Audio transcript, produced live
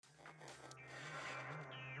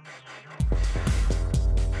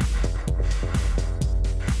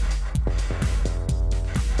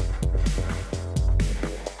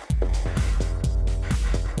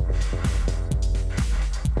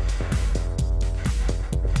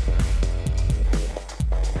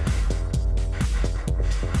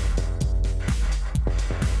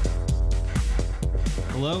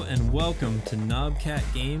Hello and welcome to Knobcat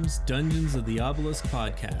Games Dungeons of the Obelisk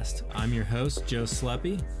podcast. I'm your host, Joe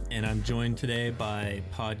Sleppy, and I'm joined today by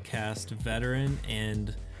podcast veteran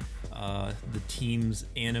and the team's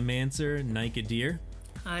animancer, Nika Deer.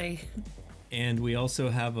 Hi. And we also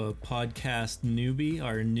have a podcast newbie,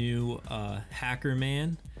 our new hacker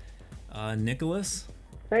man, Nicholas.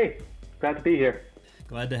 Hey, glad to be here.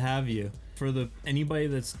 Glad to have you. For anybody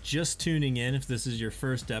that's just tuning in, if this is your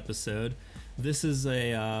first episode, this is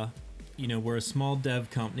we're a small dev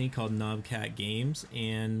company called Knobcat Games,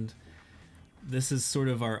 and this is sort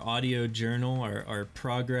of our audio journal, our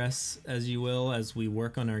progress, as you will, as we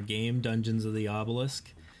work on our game, Dungeons of the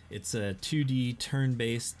Obelisk. It's a 2D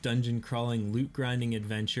turn-based dungeon crawling loot grinding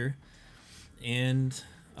adventure, and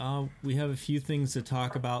we have a few things to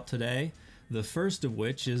talk about today. The first of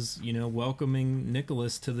which is, welcoming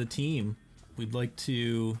Nicholas to the team. We'd like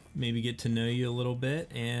to maybe get to know you a little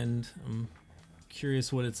bit, and I'm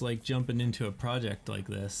curious what it's like jumping into a project like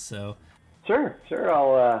this. So, sure,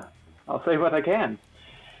 I'll say what I can.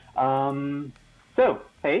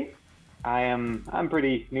 Hey, I'm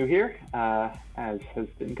pretty new here, as has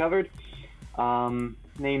been covered.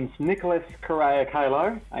 Name's Nicholas Karaya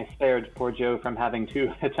Kylar. I spared poor Joe from having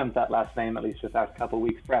to attempt that last name, at least without a couple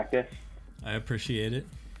weeks practice. I appreciate it.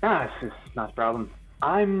 It's not a problem.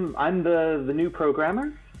 I'm the new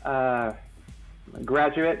programmer, a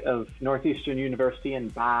graduate of Northeastern University in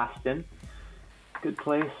Boston. Good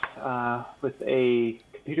place, with a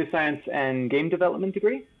computer science and game development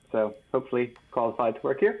degree, so hopefully qualified to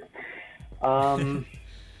work here. And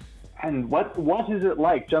what is it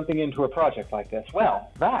like jumping into a project like this? Well,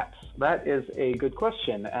 that is a good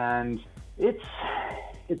question, and it's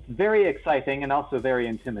very exciting and also very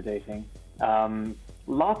intimidating.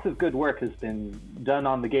 Lots of good work has been done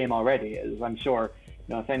on the game already, as I'm sure,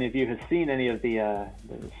 if any of you have seen any of the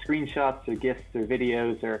screenshots or GIFs or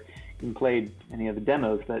videos or even played any of the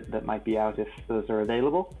demos that might be out if those are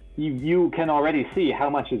available. You can already see how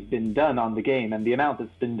much has been done on the game, and the amount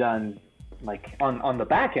that's been done on the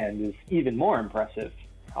back end is even more impressive.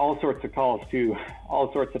 All sorts of calls to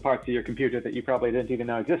all sorts of parts of your computer that you probably didn't even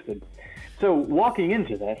know existed. So walking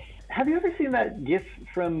into this, have you ever seen that GIF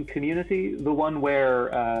from Community, the one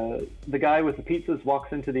where the guy with the pizzas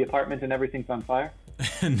walks into the apartment and everything's on fire?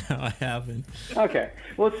 No, I haven't. Okay,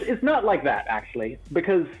 well, it's not like that, actually,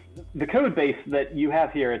 because the code base that you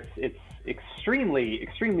have here, it's extremely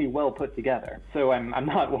well put together. So I'm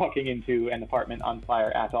not walking into an apartment on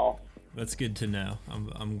fire at all. That's good to know.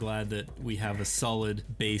 I'm glad that we have a solid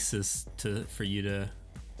basis for you to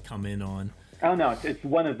come in on. Oh no, it's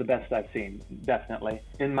one of the best I've seen, definitely.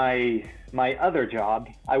 In my other job,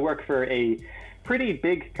 I work for a pretty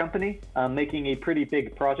big company making a pretty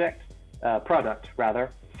big product, and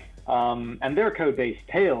their code base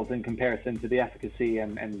pales in comparison to the efficacy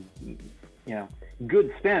and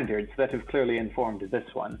good standards that have clearly informed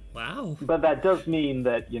this one. Wow. But that does mean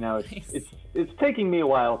that it's taking me a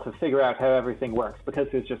while to figure out how everything works, because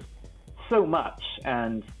there's just so much,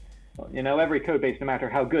 and every code base, no matter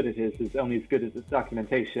how good it is only as good as its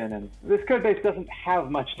documentation, and this code base doesn't have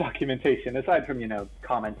much documentation aside from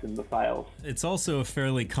comments in the files. It's also a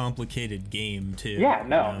fairly complicated game too. Yeah,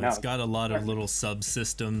 no. It's got a lot of little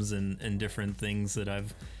subsystems and different things that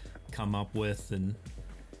I've come up with, and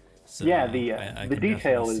so yeah, I the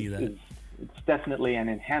detail is it's definitely an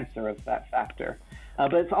enhancer of that factor.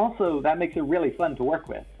 But it's also, that makes it really fun to work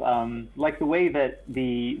with. Like the way that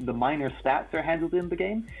the minor stats are handled in the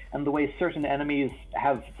game, and the way certain enemies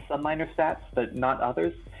have some minor stats, but not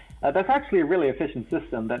others. That's actually a really efficient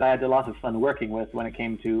system that I had a lot of fun working with when it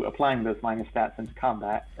came to applying those minor stats into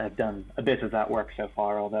combat. I've done a bit of that work so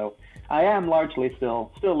far, although I am largely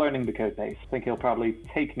still learning the code base. I think it'll probably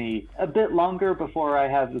take me a bit longer before I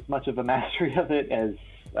have as much of a mastery of it as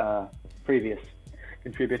previous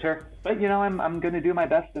contributor. But I'm going to do my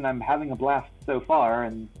best, and I'm having a blast so far,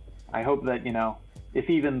 and I hope that if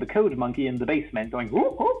even the code monkey in the basement going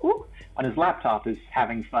whoop, whoop, whoop, on his laptop is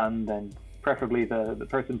having fun, then preferably the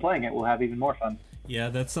person playing it will have even more fun. Yeah,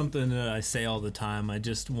 that's something that I say all the time. I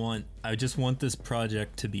just want this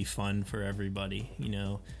project to be fun for everybody.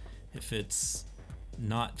 If it's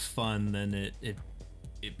not fun, then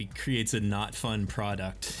it creates a not fun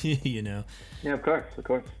product. Yeah, of course.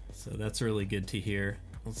 So that's really good to hear.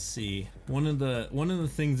 Let's see. One of the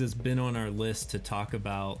things that's been on our list to talk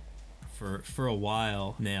about for a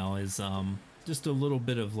while now is just a little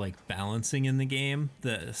bit of balancing in the game.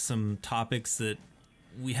 Some topics that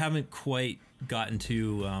we haven't quite gotten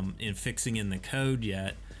to in fixing in the code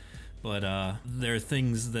yet, but there are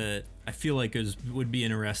things that I feel like would be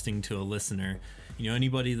interesting to a listener.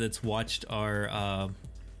 Anybody that's watched our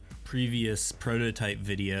previous prototype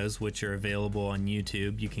videos, which are available on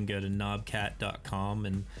YouTube. You can go to knobcat.com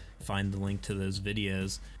and find the link to those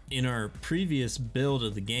videos. In our previous build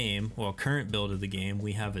of the game, well, current build of the game,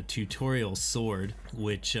 we have a tutorial sword,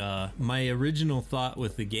 which my original thought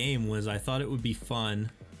with the game was I thought it would be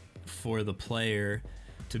fun for the player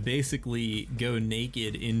to basically go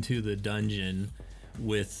naked into the dungeon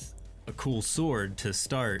with a cool sword to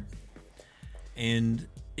start. And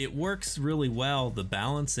it works really well, the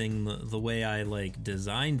balancing, the way I like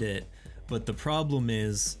designed it. But the problem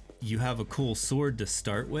is you have a cool sword to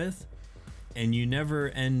start with, and you never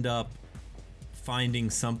end up finding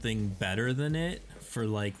something better than it for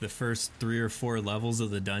like the first 3 or 4 levels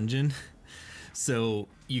of the dungeon. So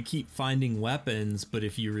you keep finding weapons, but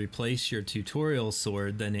if you replace your tutorial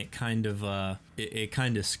sword, then it kind of it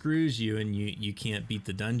kind of screws you, and you can't beat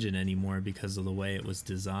the dungeon anymore because of the way it was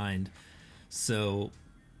designed. So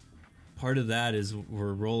part of that is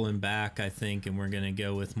we're rolling back, I think, and we're going to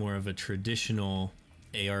go with more of a traditional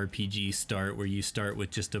ARPG start, where you start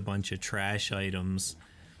with just a bunch of trash items,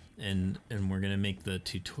 and we're going to make the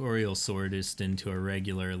tutorial sword just into a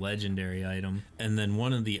regular legendary item. And then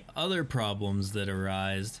one of the other problems that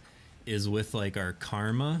arise is with like our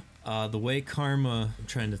karma. The way karma, I'm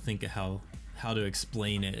trying to think of how to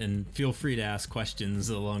explain it, and feel free to ask questions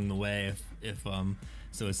along the way if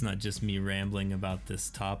so it's not just me rambling about this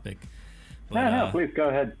topic. But, no, please go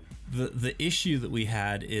ahead. The issue that we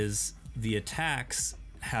had is the attacks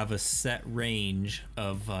have a set range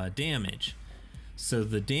of damage. So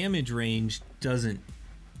the damage range doesn't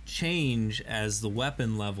change as the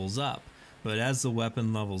weapon levels up. But as the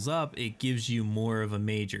weapon levels up, it gives you more of a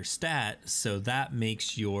major stat, so that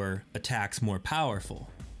makes your attacks more powerful,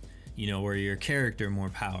 or your character more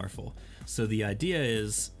powerful. So the idea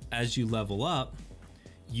is, as you level up,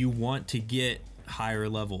 you want to get higher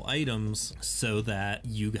level items so that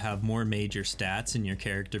you have more major stats and your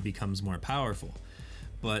character becomes more powerful.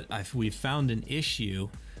 But we've found an issue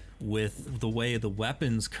with the way the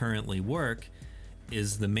weapons currently work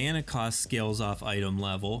is the mana cost scales off item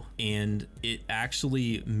level, and it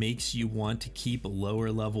actually makes you want to keep a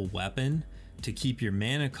lower level weapon to keep your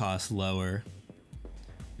mana cost lower,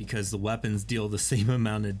 because the weapons deal the same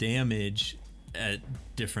amount of damage at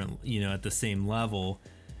different, at the same level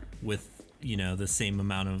with, the same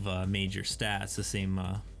amount of major stats, the same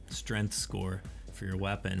strength score for your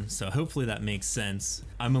weapon. So hopefully that makes sense.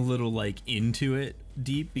 I'm a little like into it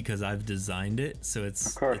deep because I've designed it, so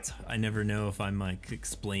it's I never know if I'm like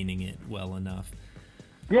explaining it well enough.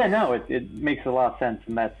 Yeah, no, it makes a lot of sense,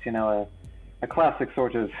 and that's a classic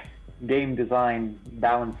sort of game design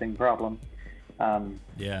balancing problem.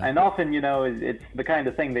 Yeah, and often it's the kind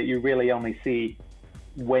of thing that you really only see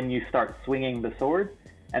when you start swinging the sword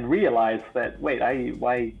and realize that why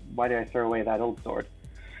did I throw away that old sword?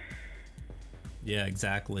 Yeah,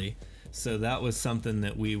 exactly. So that was something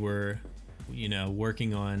that we were,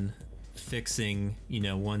 working on fixing,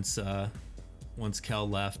 once Kel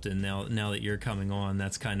left, and now that you're coming on,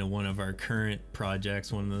 that's kind of one of our current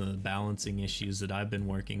projects, one of the balancing issues that I've been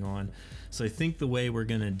working on. So I think the way we're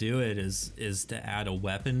going to do it is to add a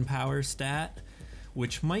weapon power stat,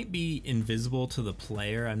 which might be invisible to the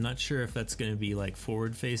player. I'm not sure if that's going to be like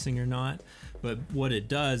forward facing or not, but what it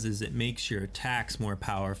does is it makes your attacks more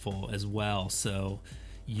powerful as well. So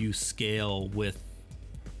you scale with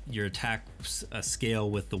your attacks, scale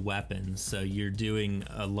with the weapons. So you're doing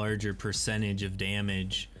a larger percentage of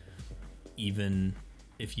damage, even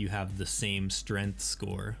if you have the same strength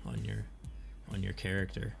score on your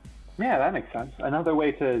character. Yeah, that makes sense. Another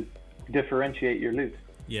way to differentiate your loot.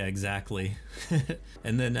 Yeah, exactly.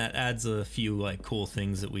 And then that adds a few like cool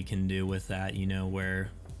things that we can do with that, where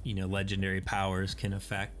legendary powers can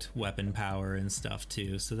affect weapon power and stuff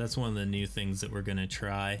too. So that's one of the new things that we're going to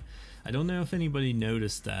try. I don't know if anybody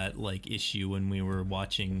noticed that like issue when they were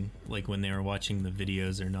watching the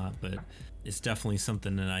videos or not, but it's definitely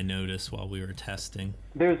something that I noticed while we were testing.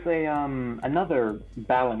 There's another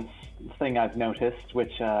balance thing I've noticed,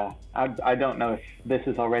 which I don't know if this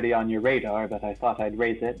is already on your radar, but I thought I'd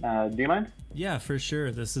raise it. Do you mind? Yeah, for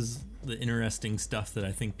sure. This is the interesting stuff that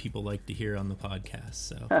I think people like to hear on the podcast.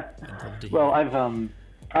 So I'd love to hear. Well,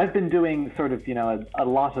 I've been doing sort of a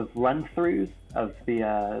lot of run-throughs of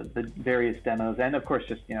the various demos, and of course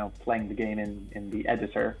just playing the game in the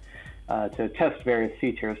editor to test various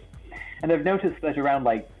features. And I've noticed that around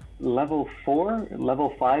like level 4,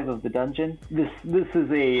 level 5 of the dungeon, this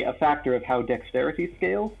is a factor of how dexterity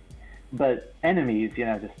scales. But enemies,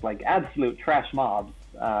 just like absolute trash mobs,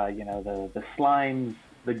 the slimes,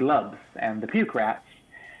 the glubs, and the puke rats.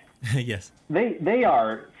 Yes. They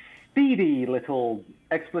are speedy little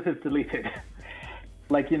expletives deleted.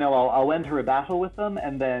 Like, I'll enter a battle with them,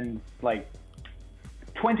 and then like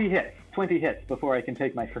 20 hits before I can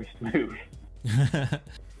take my first move.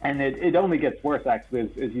 And it only gets worse,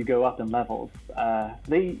 actually, as you go up in levels.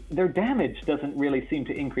 Their damage doesn't really seem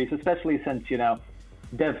to increase, especially since,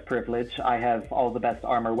 dev privilege, I have all the best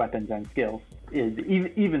armor, weapons, and skills.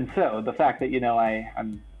 Even so, the fact that,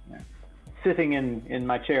 I'm sitting in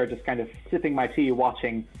my chair, just kind of sipping my tea,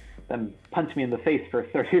 watching them punch me in the face for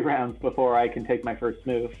 30 rounds before I can take my first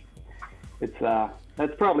move.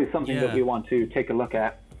 That's probably something that we want to take a look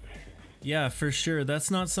at. Yeah, for sure.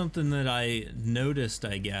 That's not something that I noticed,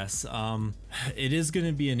 I guess. It is going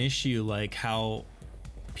to be an issue, like how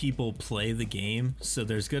people play the game. So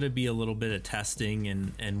there's going to be a little bit of testing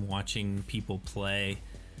and watching people play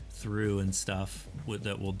through and stuff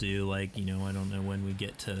that we'll do. Like, I don't know when we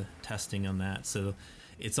get to testing on that. So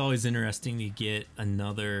it's always interesting to get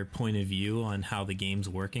another point of view on how the game's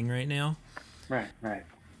working right now. Right.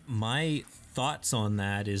 My thoughts on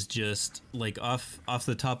that is just like off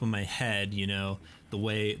the top of my head, the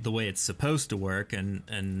way it's supposed to work, and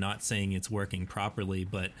not saying it's working properly,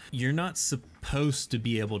 but you're not supposed to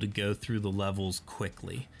be able to go through the levels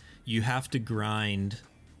quickly. You have to grind.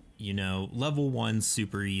 Level 1's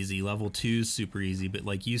super easy, level 2's super easy, but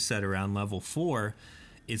like you said, around level 4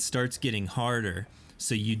 it starts getting harder,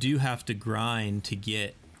 so you do have to grind to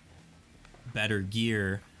get better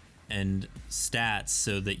gear and stats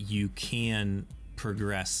so that you can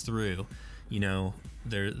progress through.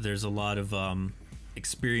 There's a lot of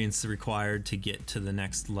experience required to get to the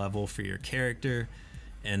next level for your character,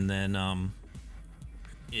 and then I'm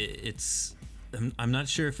not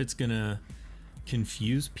sure if it's gonna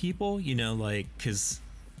confuse people, because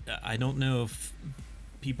I don't know if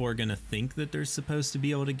people are gonna think that they're supposed to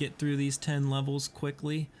be able to get through these 10 levels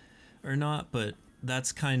quickly or not, but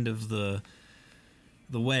that's kind of the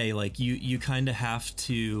way. Like you kind of have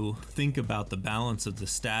to think about the balance of the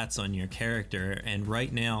stats on your character, and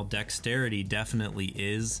right now dexterity definitely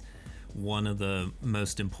is one of the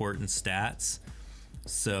most important stats,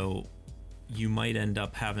 so you might end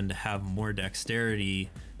up having to have more dexterity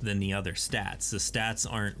than the other stats. The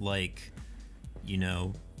stats aren't like, you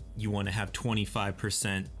want to have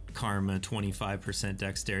 25% karma, 25%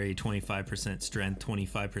 dexterity, 25% strength,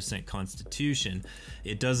 25% constitution.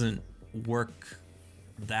 It doesn't work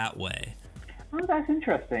that way. Oh, that's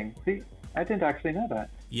interesting. See, I didn't actually know that.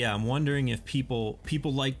 Yeah, I'm wondering if people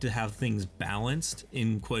like to have things balanced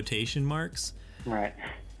in quotation marks. Right.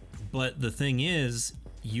 But the thing is,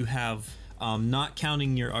 you have not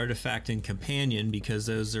counting your artifact and companion, because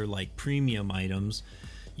those are like premium items.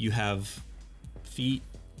 You have feet,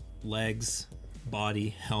 legs, body,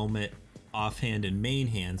 helmet, offhand, and main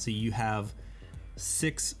hand. So you have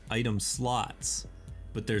 6 item slots,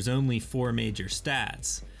 but there's only 4 major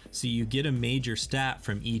stats. So you get a major stat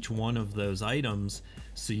from each one of those items,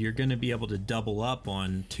 so you're going to be able to double up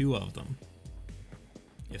on 2 of them,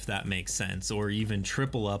 if that makes sense, or even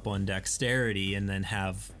triple up on dexterity and then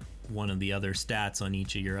have one of the other stats on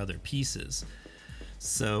each of your other pieces.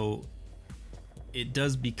 So it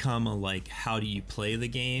does become a like, how do you play the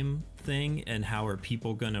game thing, and how are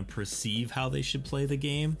people going to perceive how they should play the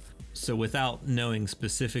game. So without knowing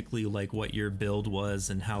specifically like what your build was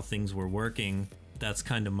and how things were working, that's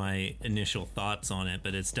kind of my initial thoughts on it,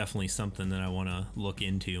 but it's definitely something that I want to look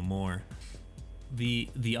into more.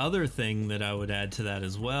 The other thing that I would add to that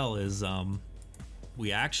as well is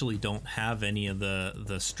we actually don't have any of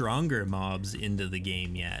the stronger mobs into the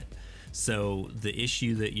game yet. So the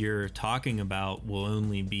issue that you're talking about will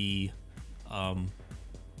only be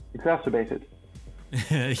exacerbated.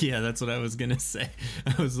 Yeah, that's what I was gonna say.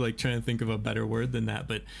 I was like trying to think of a better word than that,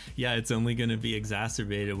 but yeah, it's only gonna be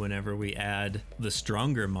exacerbated whenever we add the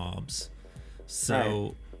stronger mobs. So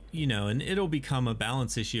right. And it'll become a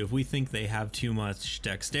balance issue. If we think they have too much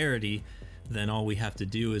dexterity, then all we have to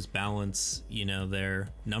do is balance their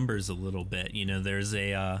numbers a little bit. There's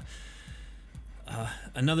a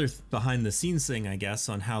another behind the scenes thing, I guess,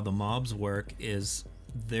 on how the mobs work is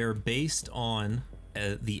they're based on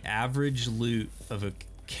the average loot of a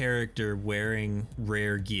character wearing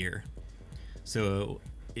rare gear. So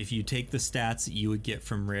if you take the stats that you would get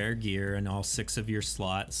from rare gear and all 6 of your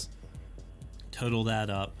slots, total that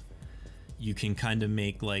up, you can kind of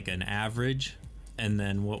make like an average. And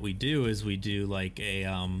then what we do is we do like a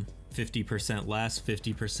 50% less,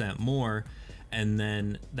 50% more, and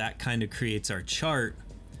then that kind of creates our chart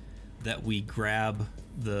that we grab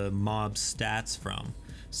the mob stats from.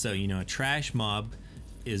 So a trash mob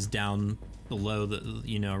is down below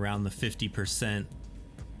the around the 50%,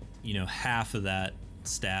 half of that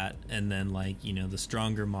stat, and then like the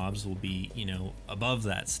stronger mobs will be above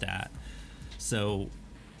that stat. So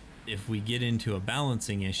if we get into a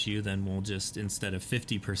balancing issue, then we'll just, instead of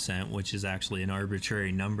 50%, which is actually an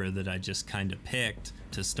arbitrary number that I just kind of picked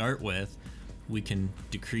to start with, we can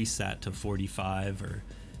decrease that to 45 or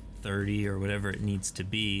 30 or whatever it needs to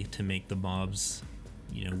be to make the mobs,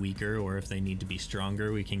 weaker, or if they need to be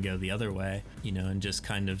stronger, we can go the other way, and just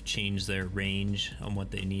kind of change their range on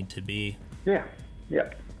what they need to be. Yeah.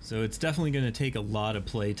 So it's definitely going to take a lot of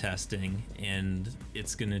play testing, and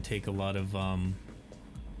it's going to take a lot of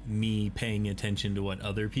me paying attention to what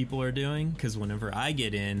other people are doing, because whenever I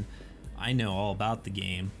get in, I know all about the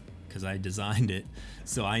game because I designed it,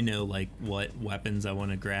 so I know like what weapons I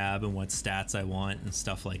want to grab and what stats I want and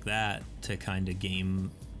stuff like that to kind of game,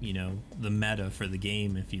 the meta for the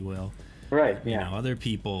game, if you will. Right. Yeah. Other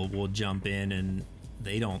people will jump in and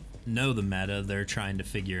they don't know the meta, they're trying to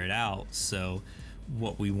figure it out. So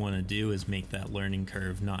what we want to do is make that learning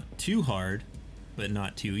curve not too hard but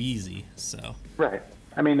not too easy. So right.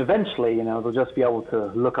 I mean, eventually, they'll just be able to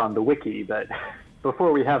look on the wiki, but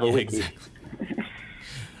before we have a wiki. Exactly.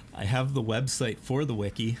 I have the website for the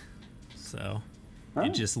wiki, so it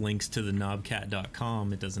just links to the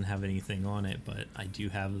knobcat.com. It doesn't have anything on it, but I do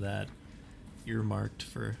have that earmarked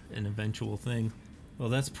for an eventual thing. Well,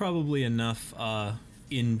 that's probably enough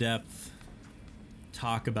in-depth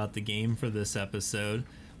talk about the game for this episode.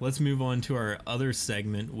 Let's move on to our other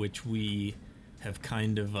segment, which we have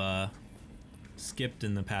kind of skipped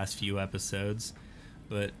in the past few episodes,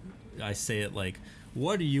 but I say it like,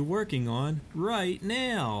 what are you working on right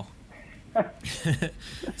now?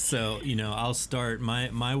 So, I'll start.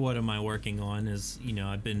 My what am I working on is,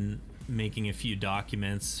 I've been making a few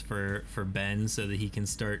documents for Ben so that he can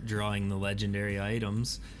start drawing the legendary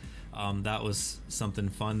items. That was something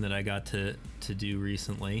fun that I got to do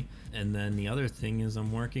recently. And then the other thing is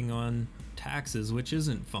I'm working on taxes, which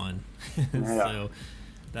isn't fun. So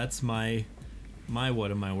that's my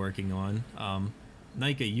what am I working on.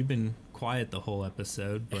 Nika, you've been quiet the whole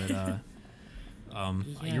episode, but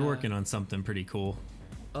you're working on something pretty cool.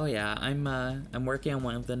 Oh yeah, I'm working on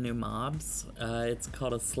one of the new mobs. It's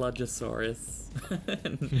called a Sludgosaurus.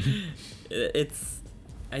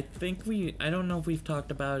 I don't know if we've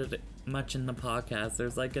talked about it much in the podcast.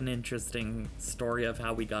 There's like an interesting story of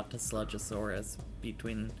how we got to Sludgosaurus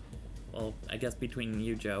between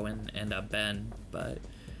you, Joe, and Ben, but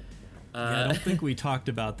I don't think we talked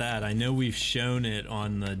about that. I know we've shown it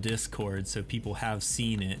on the Discord, so people have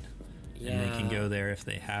seen it, and they can go there if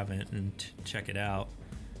they haven't and check it out.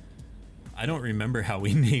 I don't remember how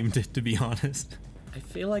we named it, to be honest. I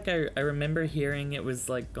feel like I remember hearing it was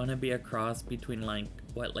like gonna be a cross between like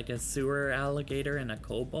a sewer alligator and a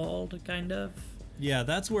kobold, kind of. Yeah,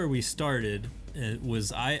 that's where we started. It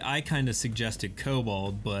was I kind of suggested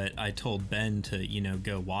kobold, but I told Ben to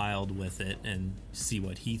go wild with it and see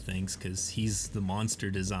what he thinks, because he's the monster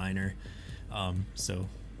designer. So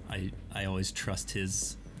I always trust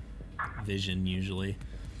his vision usually.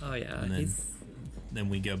 Oh yeah, and then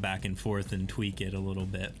we go back and forth and tweak it a little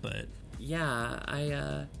bit, but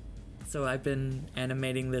yeah, so I've been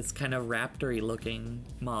animating this kind of raptor-y looking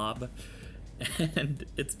mob, and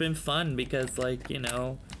it's been fun because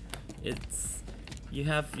you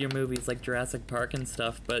have your movies like Jurassic Park and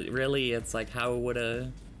stuff, but really it's like, how would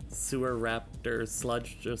a sewer raptor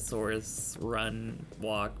Sludgosaurus run,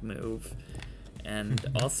 walk, move? And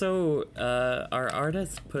also our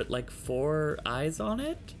artist put like 4 eyes on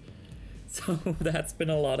it, so that's been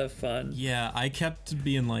a lot of fun. Yeah, I kept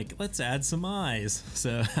being like, let's add some eyes,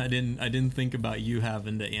 so I didn't think about you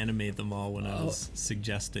having to animate them all when I was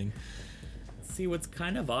suggesting. See, what's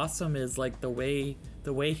kind of awesome is like the way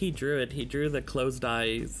he drew it. He drew the closed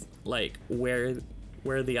eyes like where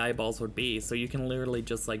the eyeballs would be, so you can literally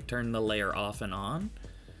just like turn the layer off and on.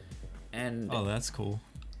 And that's cool.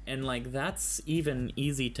 And like that's even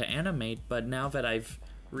easy to animate, but now that I've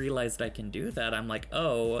realized I can do that, I'm like,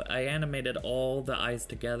 I animated all the eyes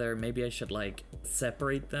together. Maybe I should like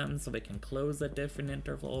separate them so they can close at different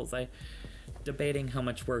intervals. I debating how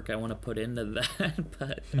much work I want to put into that,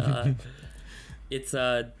 but it's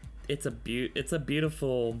a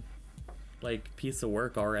beautiful like piece of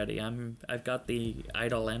work already. I've got the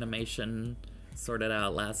idle animation sorted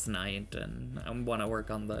out last night, and I want to work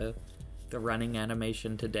on the running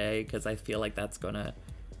animation today, because I feel like that's gonna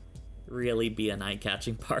really be an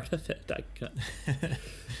eye-catching part of it.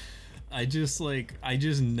 I just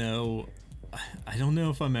know, I don't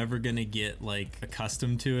know if I'm ever gonna get like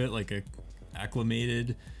accustomed to it, like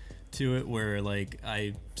acclimated to it, where like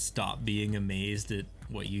I stop being amazed at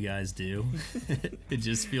what you guys do. It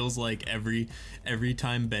just feels like every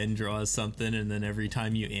time Ben draws something, and then every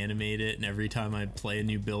time you animate it, and every time I play a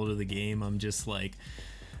new build of the game, I'm just like,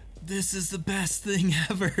 this is the best thing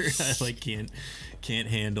ever. I like can't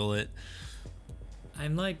handle it.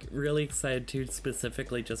 I'm like really excited too,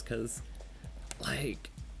 specifically just because, like,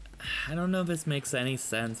 I don't know if this makes any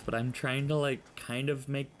sense, but I'm trying to like kind of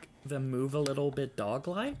make them move a little bit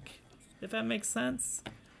dog-like, if that makes sense.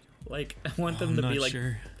 Like, I want them to be like,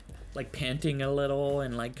 sure. like panting a little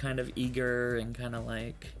and like kind of eager and kind of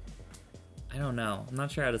like, I don't know. I'm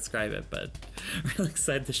not sure how to describe it, but I'm really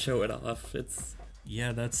excited to show it off.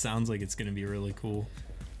 Yeah, that sounds like it's gonna be really cool.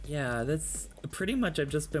 Yeah, that's pretty much. I've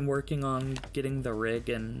just been working on getting the rig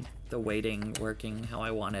and the weighting working how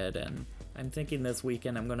I wanted, and I'm thinking this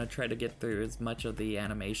weekend I'm gonna try to get through as much of the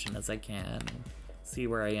animation as I can and see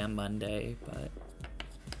where I am Monday. But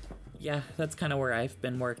yeah, that's kind of where I've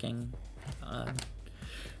been working.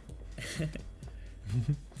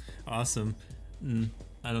 Awesome.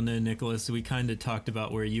 I don't know, Nicholas, we kind of talked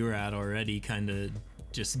about where you were at already, kind of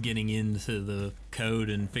just getting into the code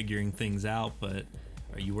and figuring things out, but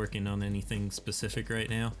are you working on anything specific right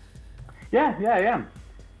now? Yeah, I am.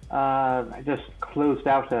 I just closed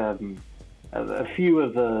out a few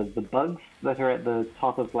of the bugs that are at the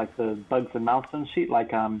top of like the bugs and milestone sheet.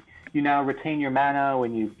 Like you now retain your mana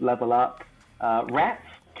when you level up. Rats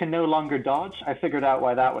can no longer dodge. I figured out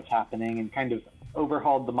why that was happening and kind of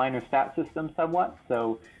overhauled the minor stat system somewhat.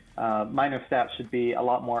 So minor stats should be a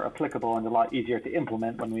lot more applicable and a lot easier to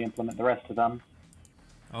implement when we implement the rest of them.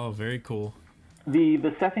 Oh, very cool.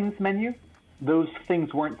 The settings menu, those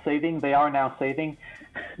things weren't saving. They are now saving.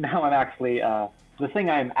 Now I'm actually, the thing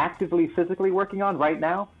I'm actively physically working on right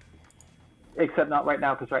now, except not right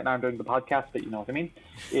now because right now I'm doing the podcast, but you know what I mean,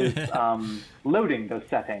 is loading those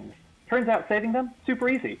settings. Turns out saving them, super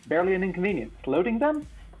easy, barely an inconvenience. Loading them,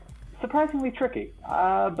 surprisingly tricky,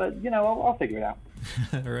 but you know, I'll figure it out.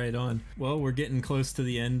 Right on. Well, we're getting close to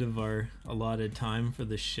the end of our allotted time for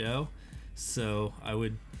the show, so I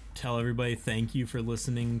would tell everybody thank you for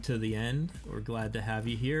listening to the end. We're glad to have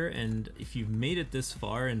you here, and if you've made it this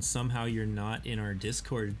far and somehow you're not in our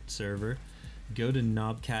Discord server, go to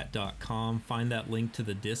knobcat.com, find that link to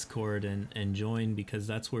the Discord and join, because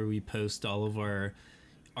that's where we post all of our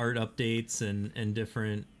art updates and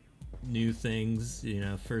different new things, you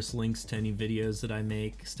know, first links to any videos that I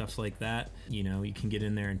make, stuff like that. You know, you can get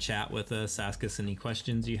in there and chat with us, ask us any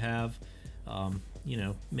questions you have. You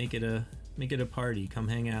know, make it a party, come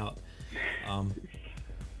hang out.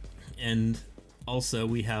 And also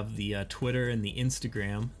we have the Twitter and the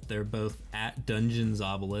Instagram. They're both at Dungeons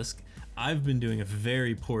Obelisk. I've been doing a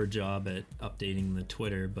very poor job at updating the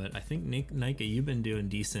Twitter, but I think Nika, you've been doing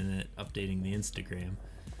decent at updating the Instagram.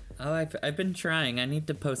 Oh, I've been trying. I need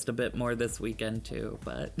to post a bit more this weekend too,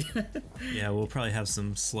 but yeah, we'll probably have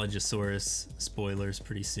some Sludgeosaurus spoilers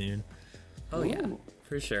pretty soon. Oh yeah,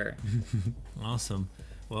 for sure. Awesome.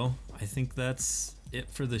 Well, I think that's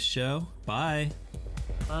it for the show. Bye.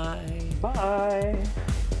 Bye. Bye.